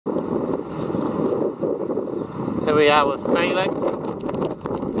Here we are with Felix,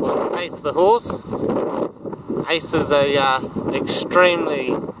 with Ace the horse. Ace is a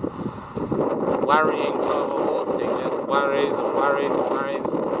extremely worrying type of horse. He just worries and worries and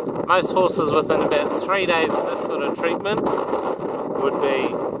worries. Most horses within about 3 days of this sort of treatment would be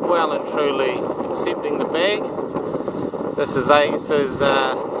well and truly accepting the bag. This is Ace's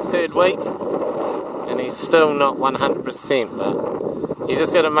third week and he's still not 100%, but you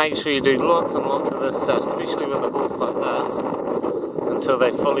just got to make sure you do lots and lots of this stuff, especially with a horse like this, until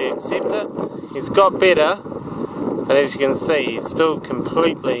they fully accept it. He's got better, but as you can see, he's still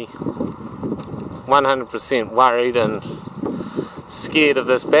completely 100% worried and scared of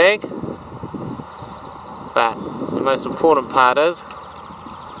this bag. But the most important part is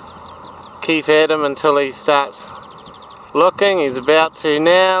keep at him until he starts looking. He's about to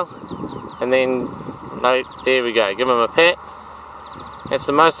now, and then no, there we go, give him a pat. That's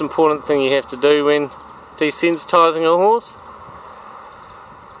the most important thing you have to do when desensitizing a horse.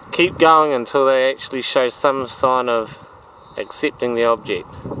 Keep going until they actually show some sign of accepting the object.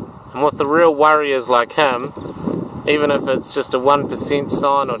 And with the real worriers like him, even if it's just a 1%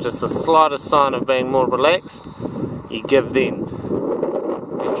 sign or just the slightest sign of being more relaxed, you give then.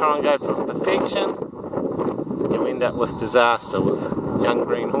 You try and go for perfection, you end up with disaster with young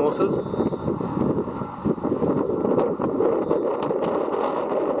green horses.